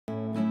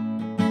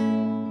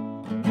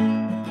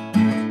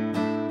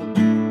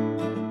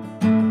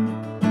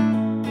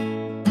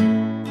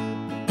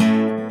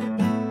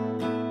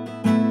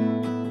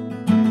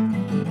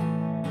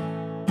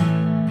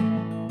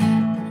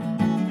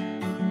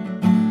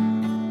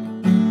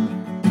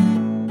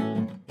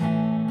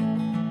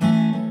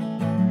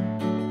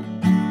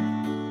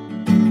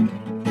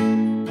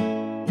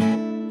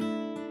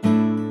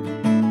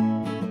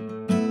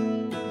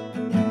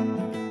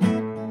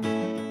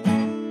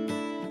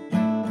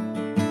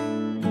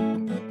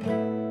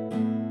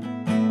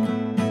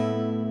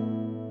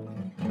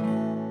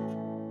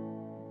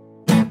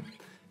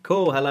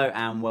Cool, hello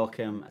and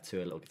welcome to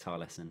a little guitar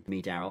lesson. Me,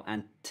 Daryl,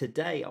 and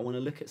today I want to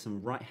look at some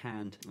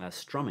right-hand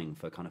strumming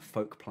for kind of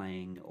folk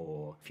playing,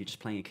 or if you're just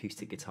playing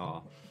acoustic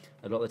guitar.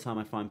 A lot of the time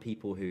I find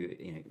people who,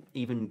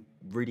 even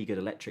really good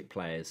electric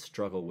players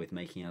struggle with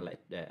making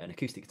an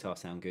acoustic guitar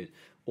sound good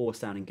or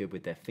sounding good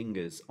with their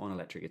fingers on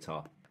electric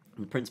guitar.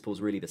 And the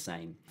principle's really the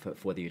same for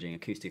whether you're doing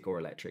acoustic or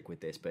electric with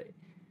this, but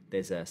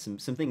there's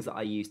some things that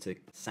I use to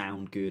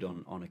sound good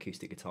on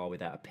acoustic guitar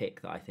without a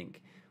pick that I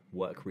think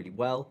work really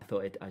well. I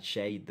thought I'd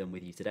share them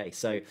with you today.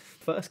 So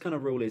first kind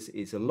of rule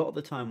is a lot of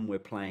the time we're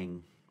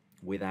playing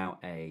without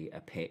a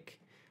pick,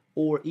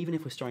 or even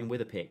if we're strumming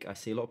with a pick, I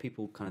see a lot of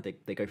people kind of,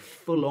 they go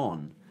full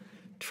on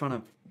trying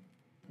to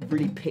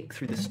really pick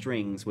through the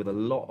strings with a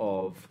lot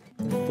of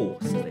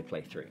force as they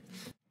play through.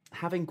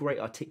 Having great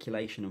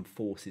articulation and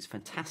force is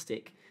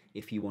fantastic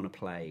if you want to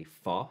play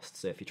fast.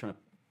 So if you're trying to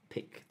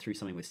pick through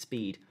something with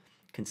speed,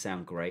 can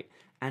sound great,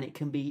 and it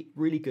can be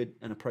really good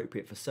and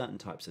appropriate for certain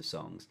types of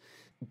songs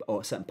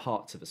or certain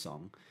parts of a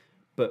song.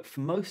 But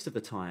for most of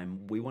the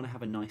time we want to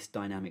have a nice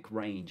dynamic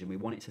range and we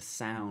want it to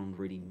sound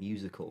really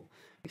musical.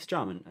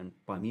 Strum, and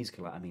by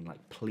musical I mean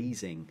like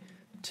pleasing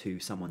to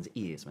someone's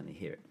ears when they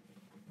hear it,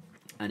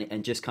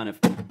 and just kind of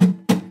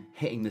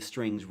hitting the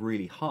strings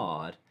really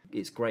hard.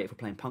 It's great if we're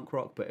playing punk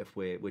rock, but if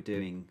we're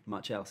doing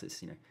much else,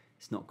 it's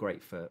not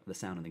great for the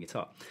sound of the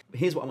guitar. But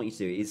here's what I want you to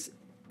do is,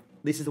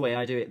 this is the way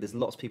I do it. There's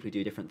lots of people who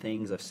do different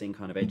things. I've seen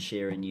kind of Ed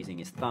Sheeran using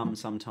his thumb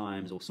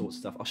sometimes, all sorts of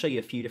stuff. I'll show you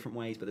a few different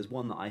ways, but there's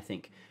one that I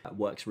think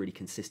works really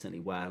consistently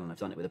well, and I've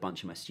done it with a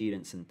bunch of my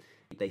students, and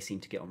they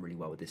seem to get on really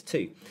well with this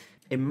too.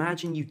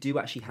 Imagine you do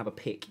actually have a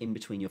pick in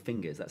between your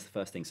fingers. That's the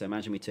first thing. So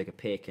imagine we took a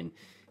pick and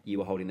you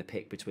were holding the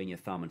pick between your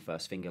thumb and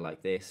first finger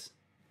like this,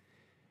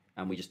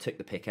 and we just took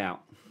the pick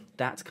out.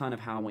 That's kind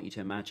of how I want you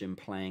to imagine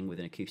playing with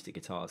an acoustic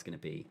guitar is going to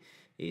be,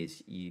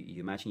 is you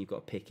imagine you've got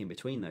a pick in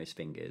between those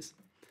fingers.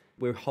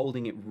 We're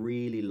holding it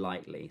really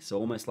lightly, so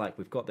almost like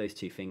we've got those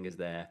two fingers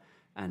there,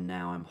 and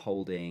now I'm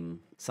holding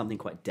something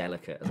quite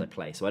delicate as I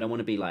play. So I don't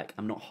want to be like,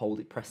 I'm not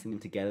pressing them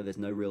together, there's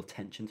no real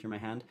tension through my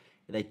hand.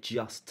 They're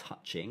just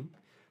touching,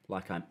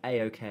 like I'm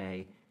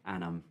A-OK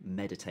and I'm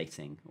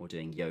meditating or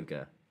doing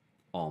yoga,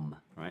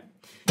 right?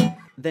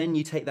 Then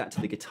you take that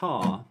to the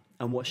guitar,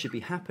 and what should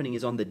be happening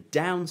is on the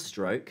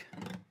downstroke,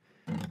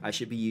 I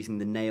should be using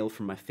the nail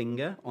from my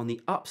finger. On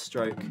the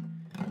upstroke,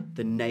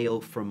 the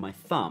nail from my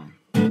thumb.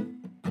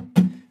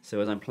 So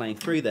as I'm playing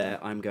through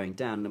there, I'm going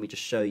down. Let me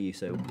just show you.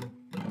 So,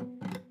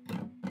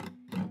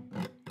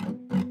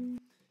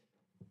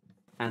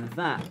 and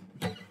that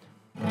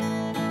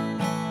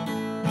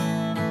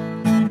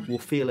will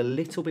feel a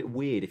little bit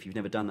weird if you've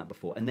never done that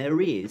before. And there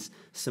is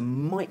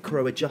some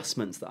micro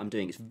adjustments that I'm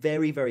doing. It's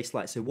very, very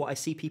slight. So what I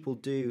see people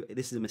do,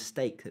 this is a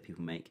mistake that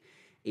people make,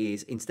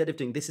 is instead of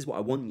doing, this is what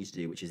I want you to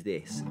do, which is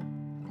this,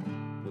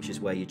 which is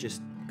where you're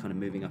just kind of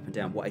moving up and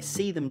down. What I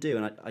see them do,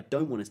 and I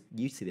don't want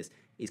you to see this,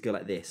 is go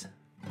like this.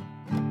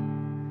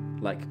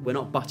 Like we're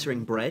not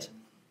buttering bread,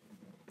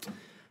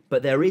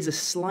 but there is a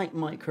slight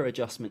micro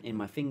adjustment in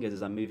my fingers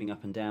as I'm moving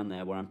up and down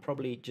there, where I'm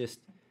probably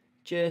just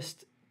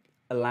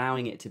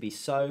allowing it to be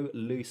so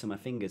loose on my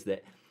fingers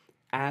that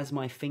as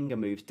my finger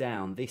moves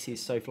down, this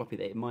is so floppy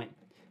that it might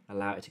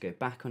allow it to go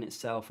back on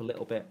itself a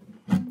little bit.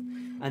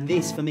 And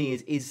this for me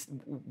is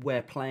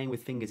where playing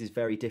with fingers is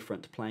very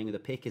different to playing with a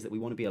pick, is that we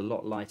want to be a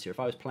lot lighter.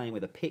 If I was playing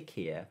with a pick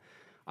here,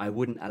 I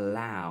wouldn't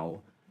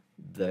allow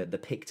the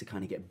pick to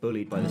kind of get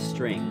bullied by the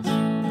strings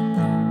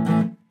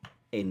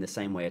in the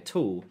same way at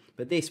all.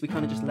 But this, we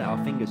kind of just let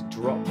our fingers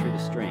drop through the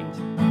strings.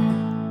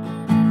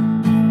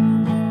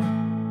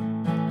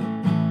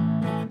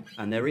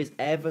 And there is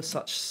ever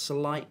such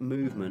slight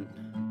movement.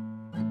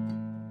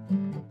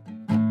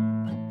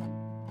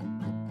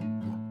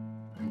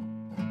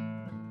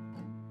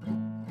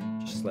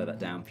 Just slow that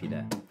down for you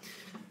there.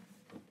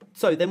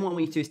 So then what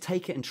we need to do is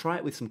take it and try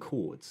it with some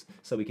chords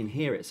so we can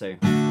hear it. So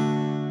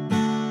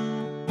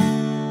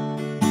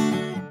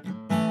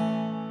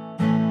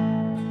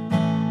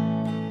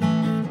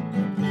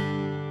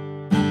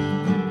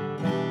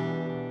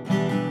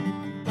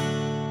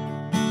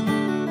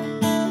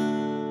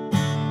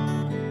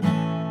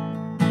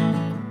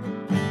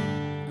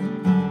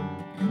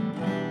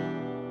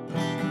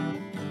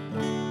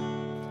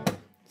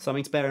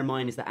something to bear in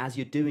mind is that as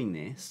you're doing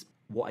this,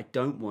 what I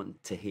don't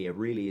want to hear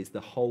really is the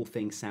whole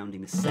thing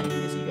sounding the same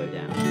as you go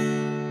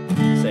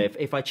down. So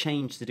if I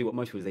change to do what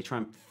most people do, they try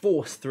and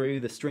force through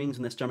the strings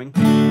when they're strumming.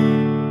 And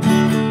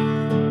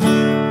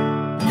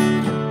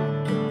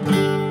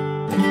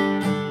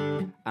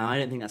I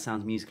don't think that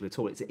sounds musical at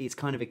all. It's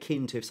kind of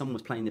akin to if someone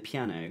was playing the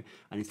piano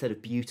and instead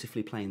of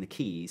beautifully playing the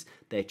keys,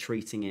 they're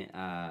treating it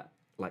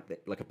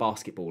like a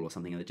basketball or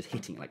something, and they're just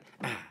hitting it like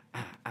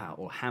ah,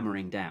 or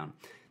hammering down.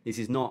 This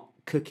is not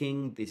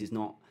cooking. This is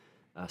not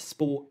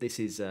sport. This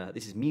is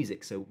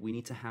music. So we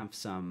need to have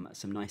some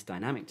nice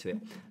dynamic to it.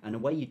 And the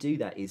way you do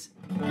that is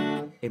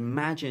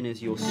imagine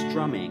as you're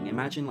strumming.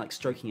 Imagine like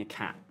stroking a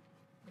cat.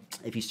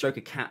 If you stroke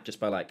a cat just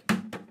by like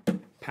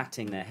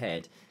patting their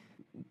head,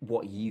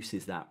 what use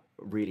is that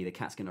really the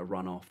cat's going to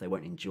run off, they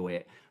won't enjoy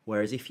it.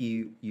 Whereas if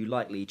you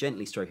lightly,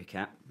 gently stroke a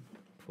cat,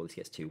 before this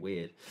gets too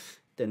weird,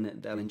 then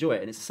they'll enjoy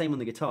it. And it's the same on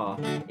the guitar.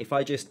 If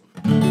I just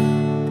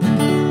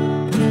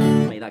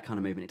make that kind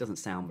of movement, it doesn't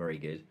sound very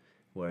good.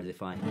 Whereas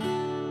if I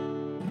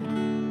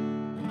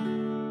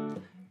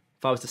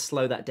was to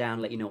slow that down,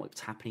 let you know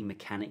what's happening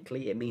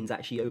mechanically, it means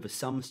actually over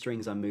some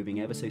strings I'm moving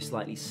ever so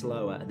slightly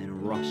slower and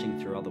then rushing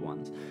through other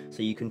ones.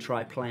 So you can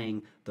try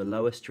playing the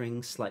lower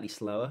strings slightly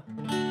slower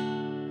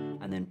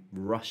and then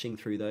rushing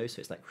through those, so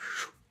it's like,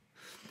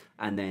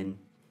 and then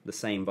the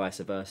same vice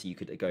versa, you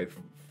could go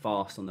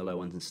fast on the low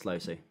ones and slow,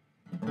 so which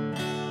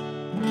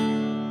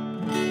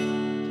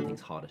I think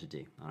is harder to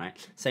do. All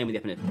right, same with the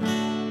up and down.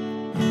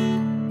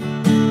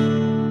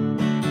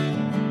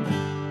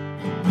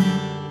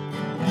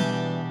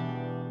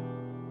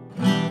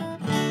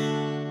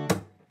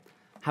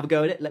 Have a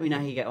go at it, let me know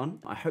how you get on.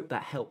 I hope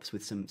that helps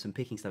with some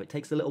picking stuff. It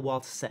takes a little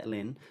while to settle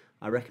in.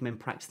 I recommend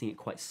practicing it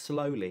quite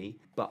slowly,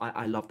 but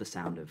I love the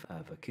sound of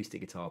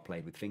acoustic guitar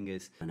played with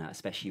fingers, and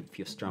especially if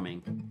you're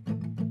strumming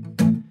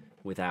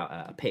without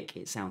a pick,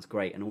 it sounds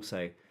great. And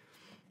also,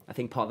 I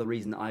think part of the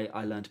reason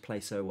I learned to play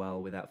so well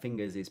without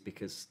fingers is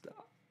because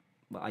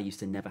I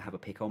used to never have a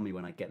pick on me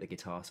when I get the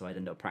guitar, so I'd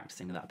end up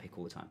practicing without a pick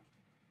all the time.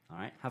 All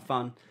right, have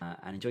fun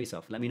and enjoy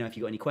yourself. Let me know if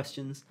you've got any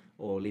questions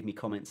or leave me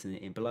comments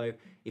in below.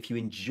 If you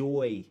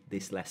enjoy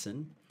this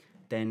lesson,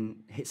 then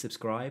hit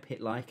subscribe,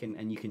 hit like,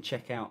 and you can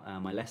check out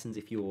my lessons.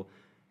 If you're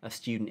a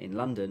student in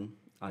London,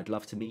 I'd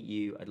love to meet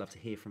you, I'd love to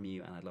hear from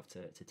you, and I'd love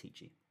to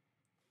teach you.